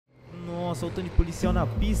Nossa, olha o tanto de policial na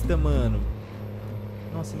pista, mano.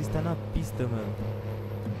 Nossa, ele está na pista, mano.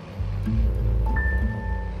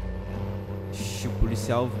 Ixi, o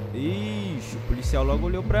policial... Ixi, o policial logo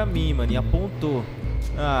olhou pra mim, mano, e apontou.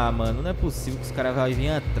 Ah, mano, não é possível que os caras vão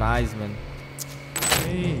vir atrás, mano.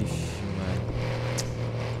 Ixi, mano.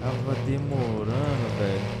 Tava demorando,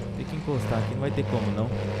 velho. Tem que encostar aqui, não vai ter como, não.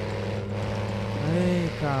 Ei,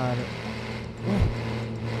 cara.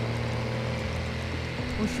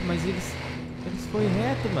 Oxe, mas eles foi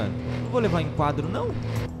reto, mano. Não vou levar em quadro, não.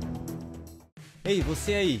 Ei,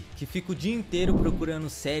 você aí, que fica o dia inteiro procurando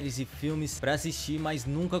séries e filmes pra assistir, mas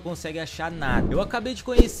nunca consegue achar nada. Eu acabei de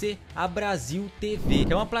conhecer a Brasil TV,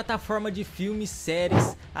 que é uma plataforma de filmes,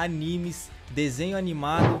 séries, animes, desenho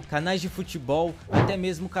animado, canais de futebol, até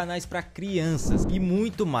mesmo canais para crianças e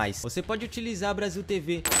muito mais. Você pode utilizar a Brasil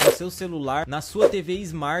TV no seu celular, na sua TV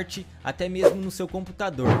Smart, até mesmo no seu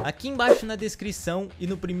computador. Aqui embaixo na descrição e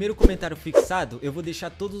no primeiro comentário fixado, eu vou deixar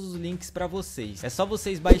todos os links para vocês. É só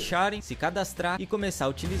vocês baixarem, se cadastrar e começar a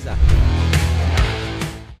utilizar.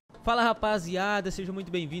 Fala, rapaziada, sejam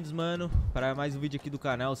muito bem-vindos, mano, para mais um vídeo aqui do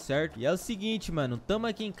canal, certo? E é o seguinte, mano, tamo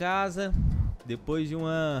aqui em casa depois de um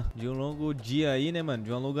longo dia aí, né, mano?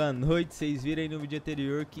 De uma longa noite. Vocês viram aí no vídeo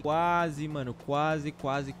anterior que quase, mano, quase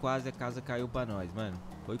a casa caiu pra nós, mano.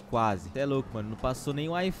 Foi quase. Até louco, mano. Não passou nem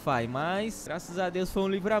Wi-Fi, mas graças a Deus foi um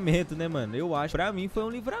livramento, né, mano? Eu acho. Pra mim foi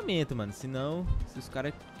um livramento, mano. Senão, se os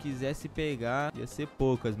caras quisessem pegar, ia ser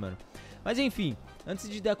poucas, mano. Mas enfim, antes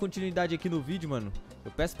de dar continuidade aqui no vídeo, mano,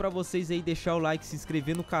 eu peço pra vocês aí deixar o like, se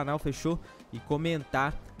inscrever no canal, fechou? E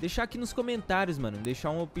comentar. Deixar aqui nos comentários, mano. Deixar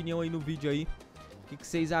uma opinião aí no vídeo aí. O que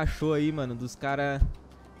vocês achou aí, mano, dos cara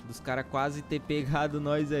quase ter pegado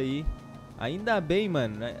nós aí. Ainda bem,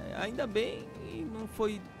 mano. Ainda bem e não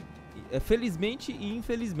foi... felizmente e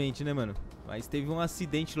infelizmente, né, mano? Mas teve um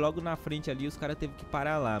acidente logo na frente ali e os caras teve que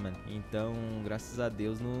parar lá, mano. Então, graças a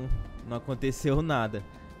Deus, não aconteceu nada.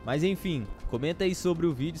 Mas enfim, comenta aí sobre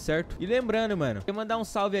o vídeo, certo? E lembrando, mano, quero mandar um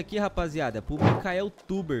salve aqui, rapaziada, pro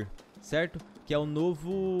Tuber, certo? Que é o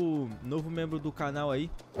novo membro do canal aí.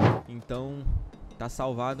 Então, tá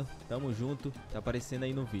salvado, tamo junto, tá aparecendo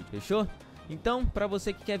aí no vídeo, fechou? Então, pra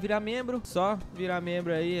você que quer virar membro, só virar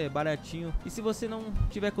membro aí, é baratinho. E se você não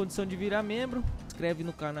tiver condição de virar membro, inscreve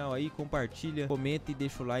no canal aí, compartilha, comenta e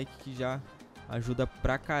deixa o like que já ajuda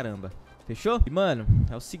pra caramba. Fechou? E, mano,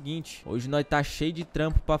 é o seguinte, hoje nós tá cheio de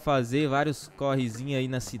trampo pra fazer, vários correzinhos aí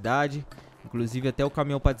na cidade. Inclusive até o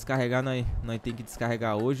caminhão pra descarregar, nós tem que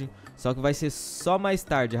descarregar hoje. Só que vai ser só mais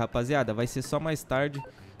tarde, rapaziada, vai ser só mais tarde.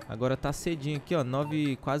 Agora tá cedinho aqui, ó,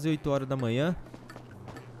 9, quase 8 horas da manhã.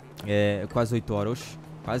 É, quase 8 horas, oxe,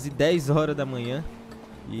 quase 10 horas da manhã.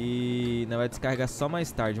 E nós vai descarregar só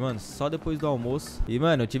mais tarde, mano, só depois do almoço. E,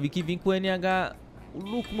 mano, eu tive que vir com o NH... O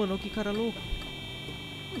louco, mano, que cara louco.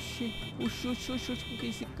 Oxi, quem que é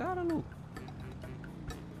esse cara, louco?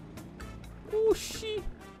 Oxi.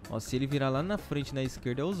 Ó, se ele virar lá na frente, na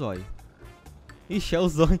esquerda, é o Zóio. Ixi, é o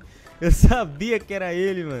Zóio. Eu sabia que era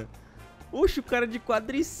ele, mano. Oxi, o cara de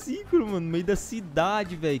quadriciclo, mano, no meio da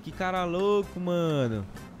cidade, velho. Que cara louco, mano.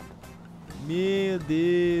 Meu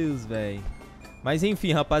Deus, velho. Mas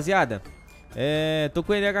enfim, rapaziada. Tô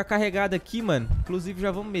com o NH carregado aqui, mano. Inclusive, já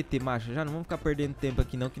vamos meter marcha. Já não vamos ficar perdendo tempo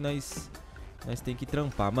aqui, não, que nós tem que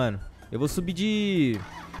trampar, mano. Eu vou subir de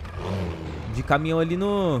caminhão ali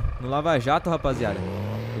no Lava Jato, rapaziada.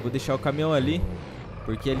 Eu vou deixar o caminhão ali,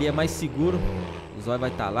 porque ali é mais seguro. O Zóio vai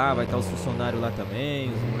estar lá, vai estar os funcionários lá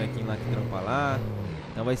também, os molequinhos lá que trampam lá.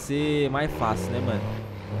 Então vai ser mais fácil, né, mano?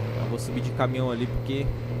 Então eu vou subir de caminhão ali, porque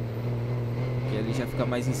ali já fica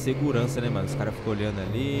mais em segurança, né, mano? Os caras ficam olhando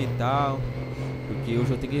ali e tal. Porque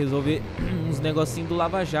hoje eu tenho que resolver uns negocinhos do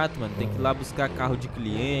Lava Jato, mano. Tem que ir lá buscar carro de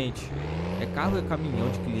cliente. É carro ou é caminhão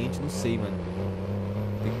de cliente? Não sei, mano.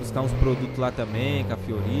 Tem que buscar uns produtos lá também, com a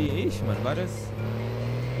Fiori. Ixi, mano, várias...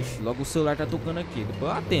 Ixi, logo o celular tá tocando aqui.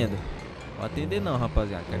 Depois eu atendo. Não vou atender não,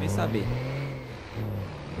 rapaziada. Quero nem saber.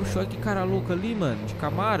 Oxe, olha que cara louco ali, mano. De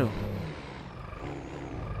Camaro.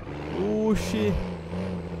 Oxi.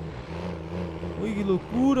 Ui, que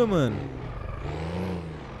loucura, mano.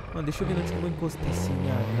 Mano, deixa eu ver onde que eu vou encostar esse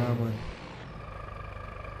NH, mano.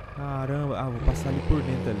 Caramba. Ah, vou passar ali por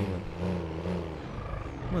dentro ali, mano.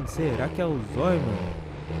 Mano, será que é o Zóio, mano?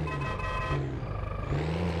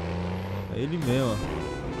 É ele mesmo,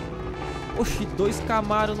 ó. Oxi, 2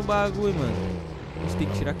 Camaro no bagulho, mano. A gente tem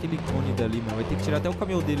que tirar aquele cone dali, mano. Vai ter que tirar até o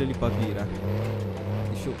caminhão dele ali pra virar.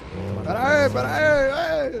 Deixa eu... Pera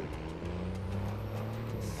aí.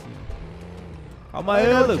 Calma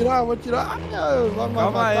aí, Lu. Vou tirar.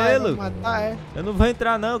 Calma aí, Lu. Eu não vou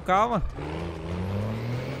entrar, não, calma.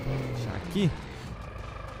 Deixa aqui.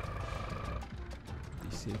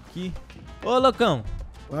 esse aqui. Ô, loucão.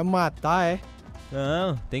 Vai matar, é?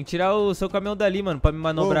 Não, tem que tirar o seu caminhão dali, mano, pra me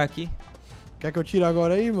manobrar aqui. Quer que eu tire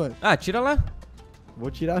agora aí, mano? Ah, tira lá.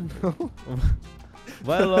 Vou tirar não.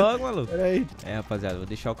 Vai logo, maluco. Pera aí. É, rapaziada, vou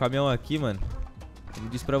deixar o caminhão aqui, mano. Como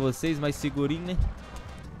disse pra vocês, mais segurinho, né?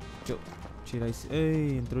 Deixa eu tirar esse...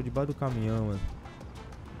 Ei, entrou debaixo do caminhão, mano.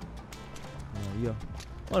 Aí, ó.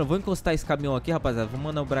 Mano, eu vou encostar esse caminhão aqui, rapaziada. Vou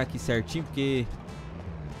manobrar aqui certinho, porque...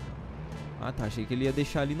 Ah, tá. Achei que ele ia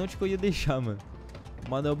deixar ali. Não acho que eu ia deixar, mano.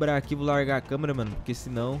 Vou manobrar aqui, vou largar a câmera, mano. Porque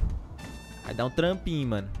senão... vai dar um trampinho,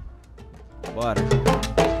 mano. Bora.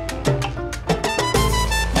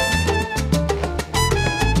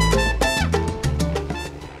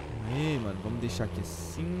 Aí, mano. Vamos deixar aqui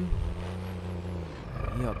assim.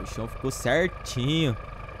 Aí, ó. O bichão ficou certinho.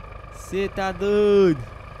 Cê tá doido.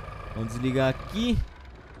 Vamos desligar aqui.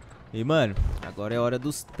 E, mano, agora é hora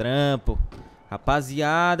dos trampos.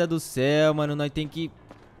 Rapaziada do céu, mano, nós tem que...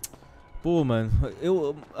 Pô, mano,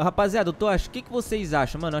 rapaziada, eu tô achando... O que vocês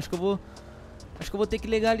acham, mano? Acho que eu vou ter que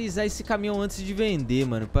legalizar esse caminhão antes de vender,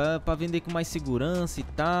 mano. Pra vender com mais segurança e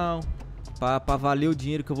tal. Pra valer o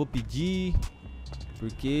dinheiro que eu vou pedir.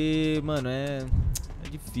 Porque, mano, é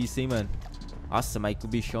difícil, hein, mano. Nossa, mas que o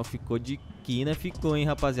bichão ficou de quina, ficou, hein,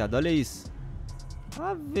 rapaziada. Olha isso.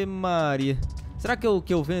 Ave Maria. Será que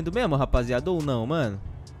eu vendo mesmo, rapaziada, ou não, mano?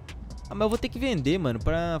 Ah, mas eu vou ter que vender, mano,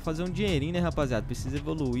 pra fazer um dinheirinho, né, rapaziada? Precisa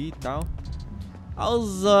evoluir e tal. Olha o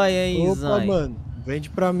zóio aí, zóio. Opa, mano, vende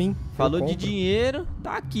pra mim. Falou de dinheiro,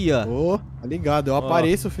 tá aqui, ó. Ô, tá ligado, eu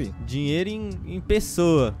apareço, filho. Dinheiro em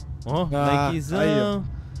pessoa. Ó, likezão.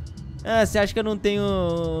 Ah, você acha que eu não tenho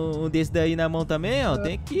um desse daí na mão também, ó?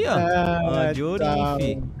 Tem aqui, ó. Ó, de ourinho,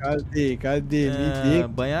 filho. Cadê? Me dê.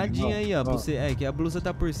 Banhadinha aí, ó. Você, que a blusa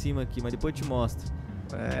tá por cima aqui, mas depois eu te mostro.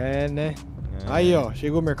 É, né? Aí, ó,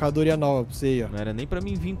 chegou mercadoria nova pra você aí, ó. Não era nem pra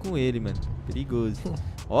mim vir com ele, mano. Perigoso.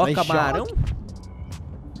 Ó, camarão.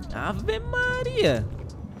 Ave Maria.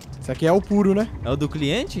 Esse aqui é o puro, né? É o do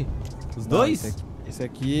cliente? Os dois? Esse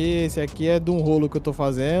aqui é de um rolo que eu tô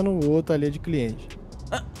fazendo, o outro ali é de cliente.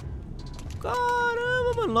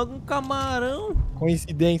 Caramba, mano, logo um camarão.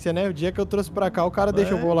 Coincidência, né? O dia que eu trouxe pra cá, o cara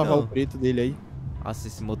deixou eu vou lavar o preto dele aí. Nossa,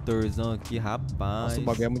 esse motorzão aqui, rapaz. Nossa, o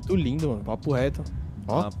bagulho é muito lindo, mano. Papo reto.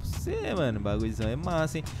 Ó. Pra você, mano, o bagulhozão é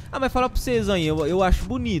massa, hein? Ah, mas fala pra vocês, Zoinho, eu acho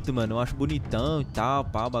bonito, mano. Eu acho bonitão e tal,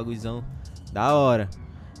 pá, o bagulhozão da hora.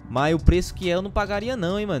 Mas o preço que é, eu não pagaria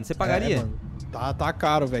não, hein, mano. Você pagaria? Mano. Tá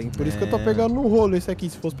caro, velho. Por isso que eu tô pegando no rolo esse aqui.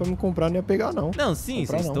 Se fosse pra me comprar, não ia pegar, não. Não, sim,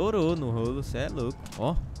 você estourou no rolo, você é louco.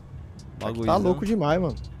 Ó, tá louco demais,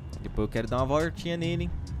 mano. Depois eu quero dar uma voltinha nele,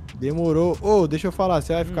 hein. Demorou. Ô, deixa eu falar,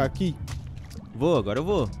 você vai ficar aqui? Vou, agora eu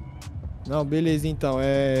vou. Não, beleza, então.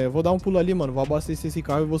 Vou dar um pulo ali, mano. Vou abastecer esse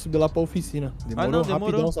carro e vou subir lá pra oficina. Demorou?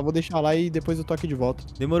 Rapidão, só vou deixar lá e depois eu tô aqui de volta.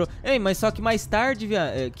 Demorou. Ei, mas só que mais tarde,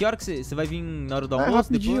 viado. Que hora que você vai vir na hora do almoço?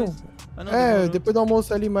 Rapidinho. Depois? Ah, não, depois do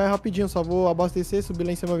almoço ali, mas é rapidinho. Só vou abastecer, subir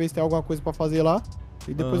lá em cima, ver se tem alguma coisa pra fazer lá.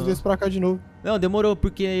 E depois eu desço pra cá de novo. Não, demorou,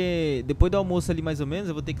 porque depois do almoço ali, mais ou menos,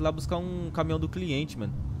 eu vou ter que ir lá buscar um caminhão do cliente,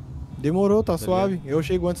 mano. Demorou, tá suave. Ligado? Eu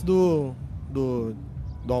chego antes do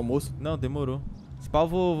almoço. Não, demorou. Se pau,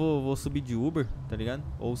 vou subir de Uber, tá ligado?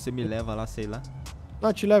 Ou você me leva lá, sei lá.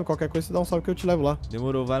 Não, te levo. Qualquer coisa você dá um salve que eu te levo lá.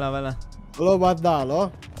 Demorou, vai lá. Alô, Badalo,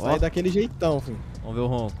 ó. Sai daquele jeitão, filho. Vamos ver o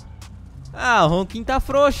ronco. Ah, o ronquinho tá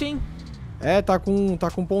frouxo, hein? Tá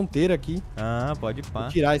com ponteira aqui. Ah, pode pá. Vou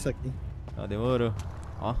tirar isso aqui. Ó, demorou.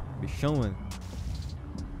 Ó, bichão, mano.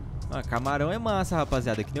 Ah, camarão é massa,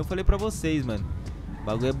 rapaziada. Que nem eu falei pra vocês, mano. O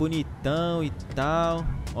bagulho é bonitão e tal.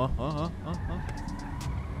 Ó.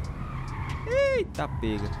 Eita,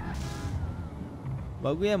 pega. O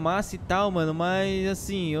bagulho é massa e tal, mano. Mas,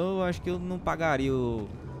 assim, eu acho que eu não pagaria o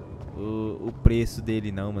preço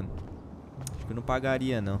dele, não, mano. Acho que eu não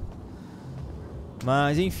pagaria, não.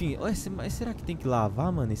 Mas, enfim. Mas será que tem que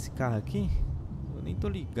lavar, mano, esse carro aqui? Eu nem tô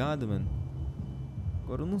ligado, mano.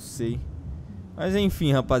 Agora eu não sei. Mas,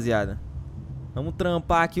 enfim, rapaziada. Vamos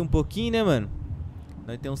trampar aqui um pouquinho, né, mano?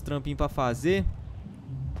 Nós temos uns trampinhos pra fazer.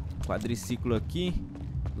 Quadriciclo aqui.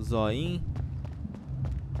 Zoinho.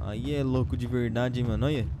 Aí é louco de verdade, hein, mano.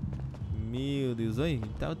 Olha. Meu Deus, olha. Ele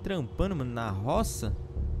tava trampando, mano, na roça.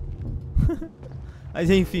 Mas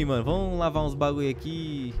enfim, mano. Vamos lavar uns bagulho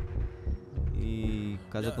aqui. E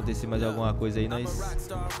caso acontecer mais alguma coisa aí,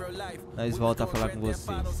 nós volta a falar com vocês.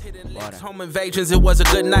 Bora.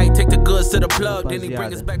 Rapaziada.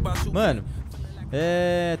 Mano,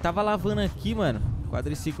 tava lavando aqui, mano.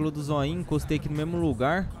 Quadriciclo do Zoinho. Encostei aqui no mesmo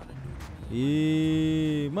lugar.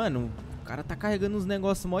 E... mano, o cara tá carregando uns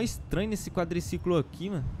negócios mó estranhos nesse quadriciclo aqui,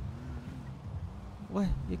 mano. Ué,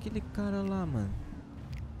 e aquele cara lá, mano?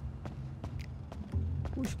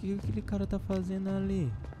 Poxa, o que aquele cara tá fazendo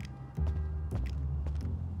ali?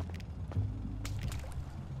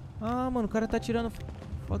 Ah, mano, o cara tá tirando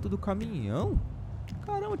foto do caminhão?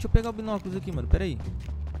 Caramba, deixa eu pegar o binóculos aqui, mano. Pera aí.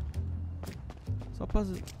 Só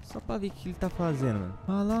pra ver o que ele tá fazendo, mano.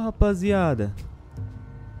 Olha lá, rapaziada.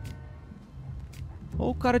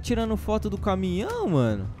 Olha o cara tirando foto do caminhão,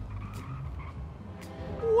 mano.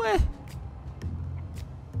 Ué.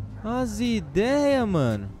 As ideias,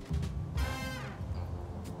 mano.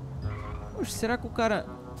 Poxa, será que o cara...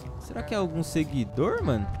 Será que é algum seguidor,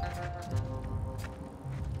 mano?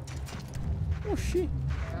 Oxi.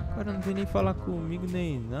 O cara não veio nem falar comigo,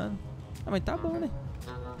 nem nada. Ah, mas tá bom, né?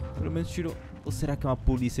 Pelo menos tirou... Ou será que é uma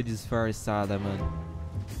polícia disfarçada, mano?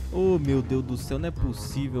 Oh, meu Deus do céu, não é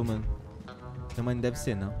possível, mano. Não, mas não deve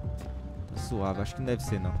ser, não. Tá suave, acho que não deve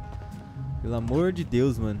ser, não. Pelo amor de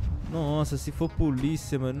Deus, mano. Nossa, se for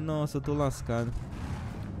polícia, mano. Nossa, eu tô lascado.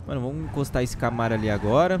 Mano, vamos encostar esse Camaro ali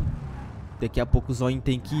agora. Daqui a pouco o Zóio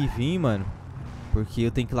tem que vir, mano. Porque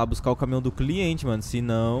eu tenho que ir lá buscar o caminhão do cliente, mano.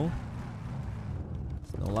 Senão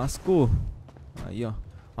lascou. Aí, ó.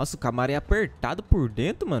 Nossa, o Camaro é apertado por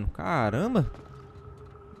dentro, mano. Caramba.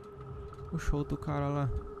 Puxa outro cara lá.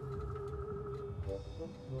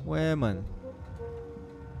 Ué, mano.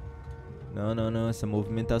 Não. Essa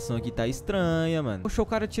movimentação aqui tá estranha, mano. Poxa, o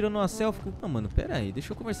cara tirando uma selfie. Não, mano, pera aí.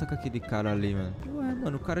 Deixa eu conversar com aquele cara ali, mano. Ué,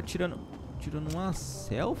 mano, o cara tirando uma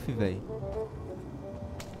selfie, velho.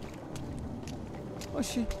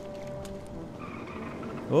 Oxi.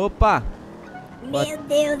 Opa. Meu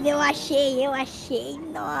Deus, eu achei.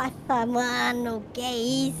 Nossa, mano, que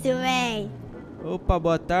isso, velho? Opa,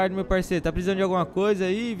 boa tarde, meu parceiro. Tá precisando de alguma coisa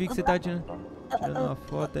aí? Vi que você tá tirando uma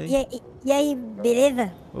foto aí. E aí,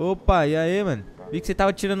 beleza? Opa, e aí, mano? Vi que você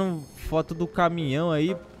tava tirando foto do caminhão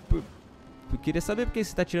aí. Eu queria saber por que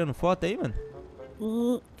você tá tirando foto aí, mano.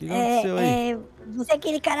 O que aconteceu aí? Você é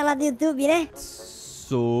aquele cara lá do YouTube, né?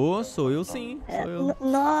 Sou eu sim. Sou eu.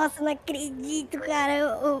 Nossa, não acredito,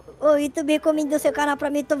 cara. O YouTube recomendou seu canal pra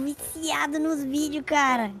mim. Eu tô viciado nos vídeos,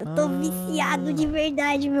 cara. Eu tô viciado de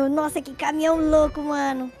verdade, meu. Nossa, que caminhão louco,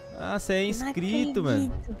 mano. Ah, você é inscrito,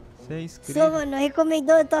 mano. Você é inscrito. Sou, mano.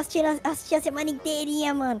 Recomendou. Eu tô assistindo a semana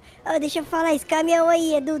inteirinha, mano. Oh, deixa eu falar, esse caminhão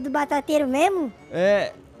aí é do batateiro mesmo?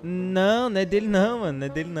 Não é dele não, mano. Não é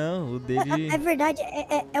dele não. O dele... É verdade,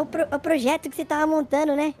 é o projeto que você tava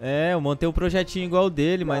montando, né? É, eu montei um projetinho igual o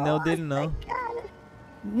dele, mas não é o dele não. Cara.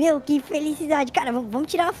 Meu, que felicidade. Cara, vamos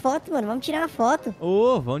tirar uma foto, mano. Vamos tirar uma foto.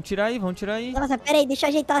 Ô, vamos tirar aí. Nossa, pera aí, deixa eu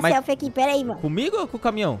ajeitar a selfie aqui. Pera aí, mano. Comigo ou com o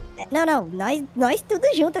caminhão? Não. Nós tudo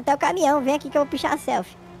junto, até o caminhão. Vem aqui que eu vou puxar a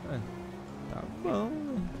selfie. Tá bom.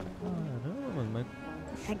 Caramba, mano. Mas...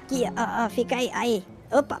 Aqui, ó, fica aí.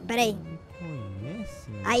 Opa, pera aí.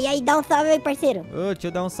 Conhece? Aí, dá um salve aí, parceiro. Ô, deixa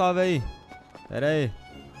eu dar um salve aí. Pera aí.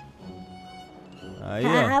 Aí,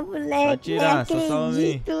 ó. Moleque, tirar, não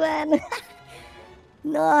acredito, mano.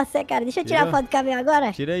 Nossa, cara, deixa eu tirar a foto do caminhão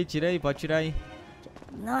agora. Tira aí, pode tirar aí.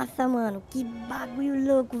 Nossa, mano, que bagulho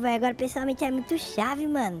louco, velho. Agora, pessoalmente, é muito chave,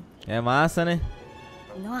 mano. É massa, né?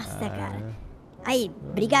 Nossa, cara. Aí,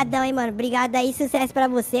 brigadão, hein, mano. Obrigado aí, sucesso pra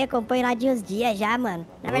você. Acompanho lá de uns dias já, mano.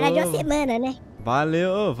 Na verdade, é uma semana, né?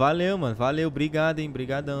 Valeu, mano. Valeu, obrigado, hein.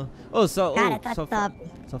 Brigadão. Cara, tá top.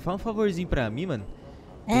 Só fala um favorzinho pra mim, mano.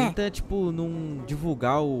 Tenta, tipo, não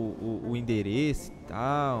divulgar o endereço e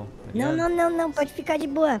tal. Tá não. Pode ficar de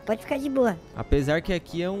boa. Apesar que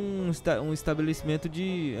aqui é um estabelecimento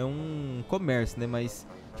de... É um comércio, né? Mas,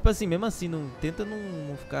 tipo assim, mesmo assim, tenta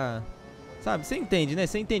não ficar... Sabe? Você entende, né?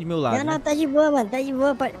 Você entende meu lado, Não, né? tá de boa, mano. Tá de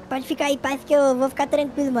boa. Pode ficar aí, parece que eu vou ficar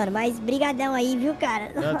tranquilo, mano. Mas brigadão aí, viu,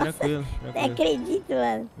 cara? Não, tranquilo. Não acredito,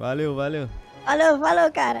 mano. Valeu.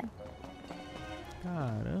 Falou, cara.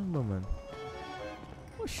 Caramba, mano.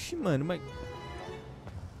 Oxi, mano, mas...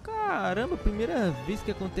 Caramba, primeira vez que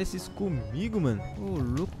acontece isso comigo, mano. Ô,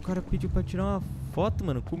 louco, o cara pediu pra tirar uma foto,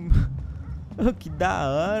 mano. Que da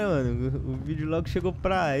hora, mano. O vídeo logo chegou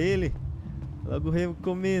pra ele. Logo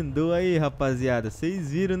recomendou aí, rapaziada.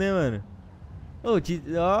 Vocês viram, né, mano?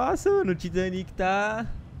 Nossa, mano, o Titanic tá...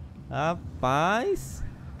 Rapaz.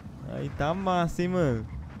 Aí tá massa, hein, mano.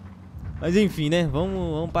 Mas enfim, né?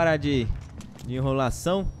 Vamos parar de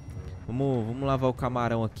enrolação. Vamos lavar o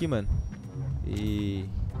camarão aqui, mano. E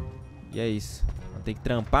é isso. Vamos ter que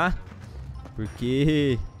trampar.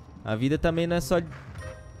 Porque a vida também não é só...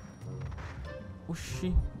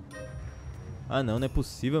 Oxi. Ah, não é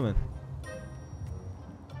possível, mano.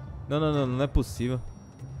 Não é possível.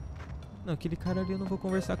 Não, aquele cara ali eu não vou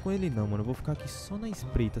conversar com ele não, mano. Eu vou ficar aqui só na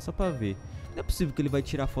espreita, só pra ver. Não é possível que ele vai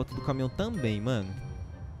tirar foto do caminhão também, mano.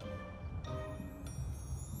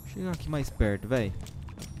 Vou chegar aqui mais perto, velho.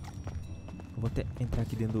 vou até entrar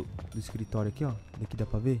aqui dentro do escritório aqui, ó. Daqui dá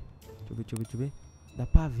pra ver? Deixa eu ver. Dá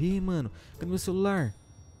pra ver, mano. Cadê meu celular?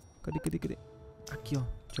 Cadê? Aqui, ó.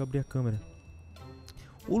 Deixa eu abrir a câmera.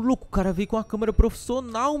 Ô, louco, o cara veio com a câmera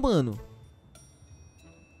profissional, mano.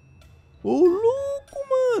 Ô, louco,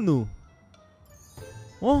 mano.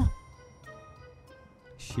 Ó.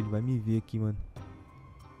 Ixi, ele vai me ver aqui, mano.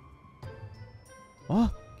 Ó,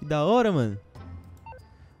 que da hora, mano.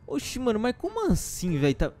 Oxi, mano, mas como assim,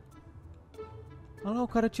 velho? Tá... Olha lá, o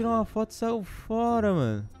cara tirou uma foto e saiu fora,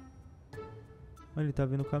 mano. Olha, ele tá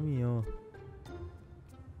vendo o caminhão, ó.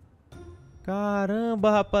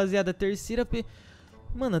 Caramba, rapaziada,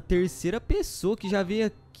 Mano, a terceira pessoa que já veio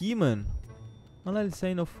aqui, mano. Olha lá ele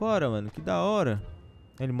saindo fora, mano. Que da hora.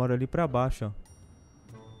 Ele mora ali pra baixo,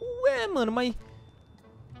 ó. Ué, mano, mas...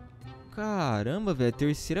 Caramba, velho.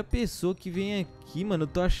 Terceira pessoa que vem aqui, mano. Eu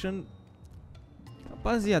tô achando...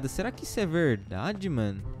 Rapaziada, será que isso é verdade,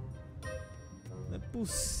 mano? Não é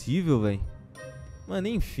possível, velho. Mano,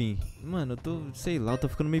 enfim. Mano, eu tô... Sei lá, eu tô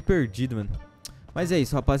ficando meio perdido, mano. Mas é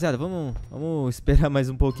isso, rapaziada. Vamos esperar mais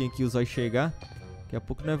um pouquinho aqui o Zóio chegar. Daqui a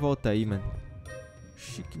pouco nós volta aí, mano.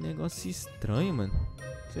 Oxi, que negócio estranho, mano.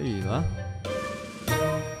 Sei lá.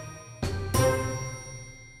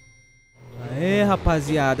 Aê,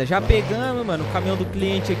 rapaziada. Já pegamos, mano, o caminhão do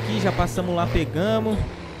cliente aqui. Já passamos lá, pegamos.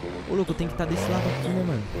 Ô, louco, tem que estar desse lado aqui, né,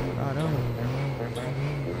 mano? Caramba.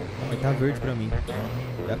 Vai tá verde pra mim.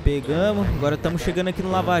 Já pegamos. Agora estamos chegando aqui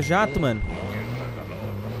no Lava Jato, mano.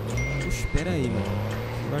 Puxa, pera aí, mano.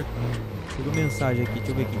 Chegou mensagem aqui,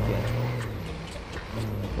 deixa eu ver o que é.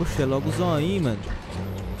 Poxa, é logo o zoinho, mano.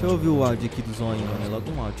 Deixa eu ouvir o áudio aqui do zoinho, mano. É logo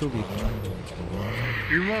um áudio, deixa eu ver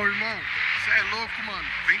aqui. Irmão, você é louco, mano.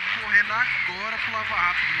 Vem correndo agora pro Lava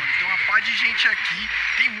Rápido, mano. Tem uma pá de gente aqui.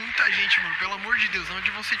 Tem muita gente, mano. Pelo amor de Deus, onde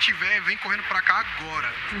você estiver, vem correndo pra cá agora.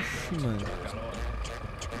 Oxi, mano.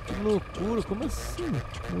 Que loucura, como assim?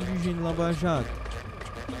 Um monte de gente no Lava Jato.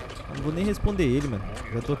 Eu não vou nem responder ele, mano.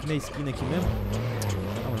 Já tô aqui na esquina aqui mesmo.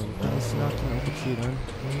 Não, eu vou ficar nesse lado aqui não, tô tirando.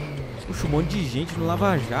 Puxa, um monte de gente no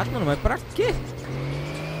Lava Jato, mano. Mas pra quê?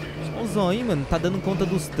 Olha o zoinho, mano. Tá dando conta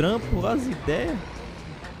dos trampos, olha as ideias.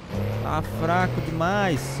 Tá fraco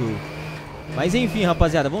demais, su. Mas enfim,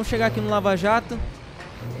 rapaziada. Vamos chegar aqui no Lava Jato.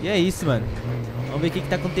 E é isso, mano. Vamos ver o que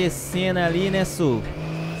tá acontecendo ali, né, su?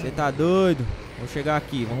 Você tá doido? Vamos chegar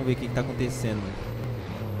aqui. Vamos ver o que tá acontecendo,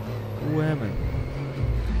 mano. Ué, mano.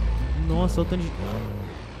 Nossa, olha o tanto de...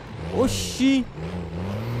 Oxi!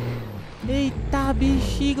 Eita,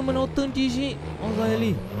 bexiga, mano. Olha o tanto de gente. Olha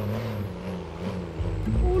ali.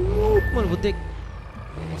 Ô, louco, mano. Vou ter...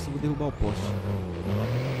 Nossa, eu vou derrubar o poste.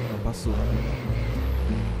 Não, passou.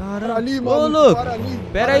 Caramba. Ali, ô, mano, louco.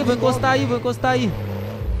 Pera aí, vou encostar aí, vou encostar aí.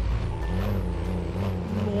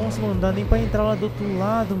 Nossa, mano. Não dá nem pra entrar lá do outro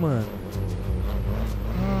lado, mano.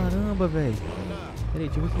 Caramba, velho. Pera aí,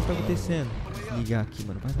 deixa eu ver o que tá acontecendo. Ligar aqui,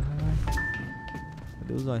 mano. Vai.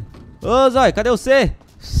 Cadê o Zóio? Ô, Zóio, cadê você?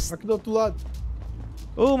 Aqui do outro lado.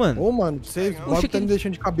 Ô, mano. Ô, mano, vocês tá me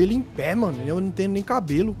deixando de cabelo em pé, mano. Eu não tenho nem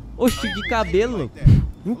cabelo. Oxi, de cabelo.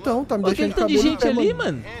 Então, tá me Ô, deixando tem de tanto cabelo de gente ali,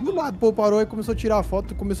 mano. Do lado, pô, parou e começou a tirar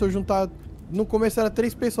foto, começou a juntar... No começo era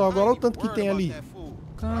 3 pessoas, agora olha o tanto que tem ali.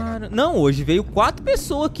 Cara... Não, hoje veio 4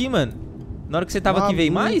 pessoas aqui, mano. Na hora que você tava aqui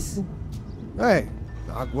veio mais? É,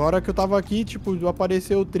 agora que eu tava aqui, tipo,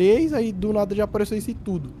 apareceu 3, aí do nada já apareceu esse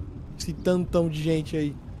tudo. Esse tantão de gente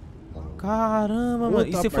aí. Caramba, mano.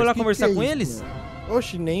 E você foi lá conversar com eles? Mano?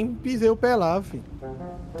 Oxi, nem pisei o pé lá, filho.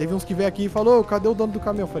 Teve uns que veio aqui e falou, cadê o dono do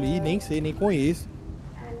caminhão? Eu falei, nem sei, nem conheço.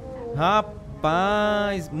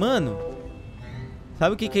 Rapaz, mano.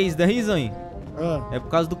 Sabe o que é isso daí, Zoinho? É por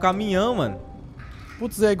causa do caminhão, mano.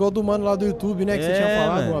 Putz, é igual do mano lá do YouTube, né? Que você tinha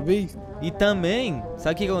falado uma vez. E também,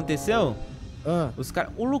 sabe o que aconteceu? Os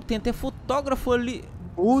caras... O louco, tem até fotógrafo ali.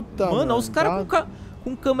 Puta, mano. Olha os caras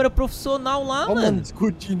com câmera profissional lá, ó, mano.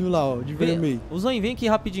 Discutindo lá, ó, de vermelho. Ô, Zoinho, vem aqui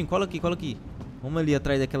rapidinho. Cola aqui. Vamos ali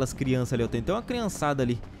atrás daquelas crianças ali. Eu tenho até uma criançada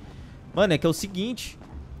ali. Mano, é que é o seguinte.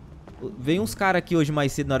 Veio uns caras aqui hoje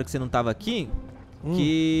mais cedo, na hora que você não tava aqui.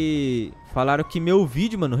 Que falaram que meu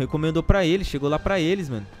vídeo, mano, recomendou pra eles. Chegou lá pra eles,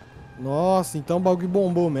 mano. Nossa, então o bagulho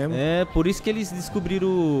bombou mesmo. É, por isso que eles descobriram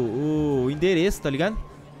o endereço, tá ligado?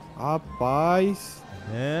 Rapaz.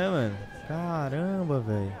 É, mano. Caramba,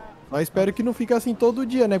 velho. Mas espero que não fique assim todo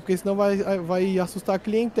dia, né? Porque senão vai assustar a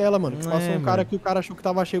clientela, mano. Passou um cara aqui, o cara achou que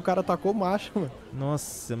tava cheio, o cara tacou macho, mano.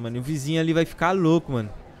 Nossa, mano, e o vizinho ali vai ficar louco, mano.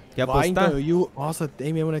 Quer apostar? Então, nossa,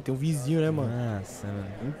 tem mesmo, né? Tem um vizinho, né, mano? Nossa, mano.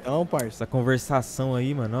 Então, parça. Essa conversação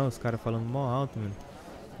aí, mano, ó, os caras falando mó alto, mano.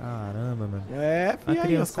 Caramba, mano. É, filho,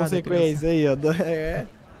 aí, as consequências aí, ó. É.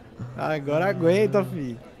 Agora aguenta,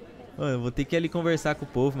 filho. Mano, eu vou ter que ir ali conversar com o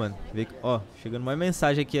povo, mano. Ver, ó, chegando mais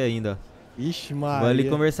mensagem aqui ainda, ó. Ixi, Maria. Vou ali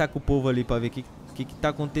conversar com o povo ali pra ver o que tá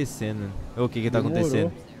acontecendo. Ou o que tá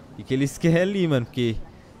acontecendo. O que eles querem ali, mano, porque...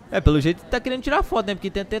 pelo jeito tá querendo tirar foto, né? Porque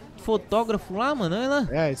tem até fotógrafo lá, mano, olha lá.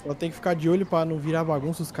 Só tem que ficar de olho pra não virar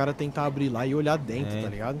bagunça, os caras tentar abrir lá e olhar dentro, tá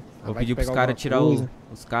ligado? Vou pedir pros caras tirar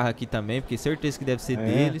os carros aqui também, porque certeza que deve ser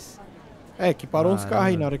deles. Que parou uns carros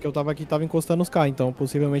aí, na hora que eu tava aqui, tava encostando os carros, então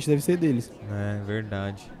possivelmente deve ser deles.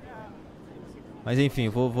 Verdade. Mas enfim,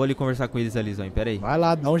 vou ali conversar com eles ali, Zóio, pera aí. Vai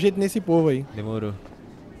lá, dá um jeito nesse povo aí. Demorou.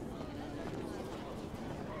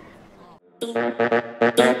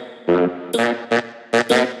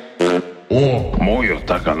 Muito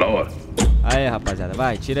tá calor. Aí, rapaziada,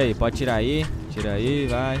 vai, tira aí, pode tirar aí. Tira aí,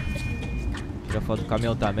 vai. Tira a foto do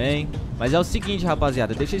caminhão também. Mas é o seguinte,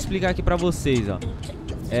 rapaziada, deixa eu explicar aqui pra vocês, ó.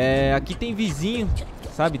 Aqui tem vizinho,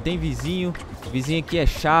 sabe? Tem vizinho. Vizinho aqui é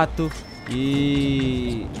chato.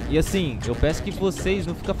 E assim, eu peço que vocês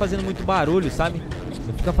não ficam fazendo muito barulho, sabe?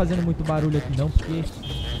 Não fica fazendo muito barulho aqui não, porque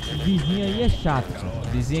o vizinho aí é chato, cara. O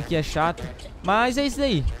vizinho aqui é chato. Mas é isso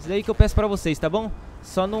daí que eu peço pra vocês, tá bom?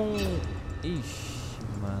 Só não... Ixi,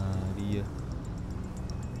 Maria.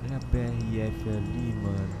 Olha a PRF ali,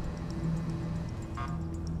 mano.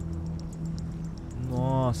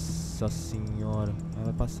 Nossa senhora.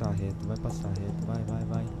 Vai passar reto,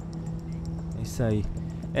 vai. É isso aí.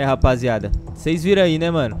 Rapaziada, vocês viram aí, né,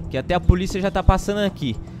 mano? Que até a polícia já tá passando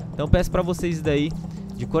aqui. Então peço pra vocês daí,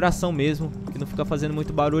 de coração mesmo, que não fica fazendo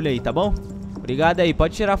muito barulho aí, tá bom? Obrigado aí,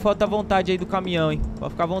 pode tirar foto à vontade aí do caminhão, hein?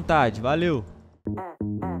 Pode ficar à vontade, valeu.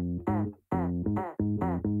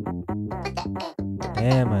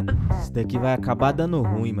 Mano, isso daqui vai acabar dando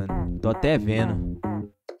ruim, mano. Tô até vendo.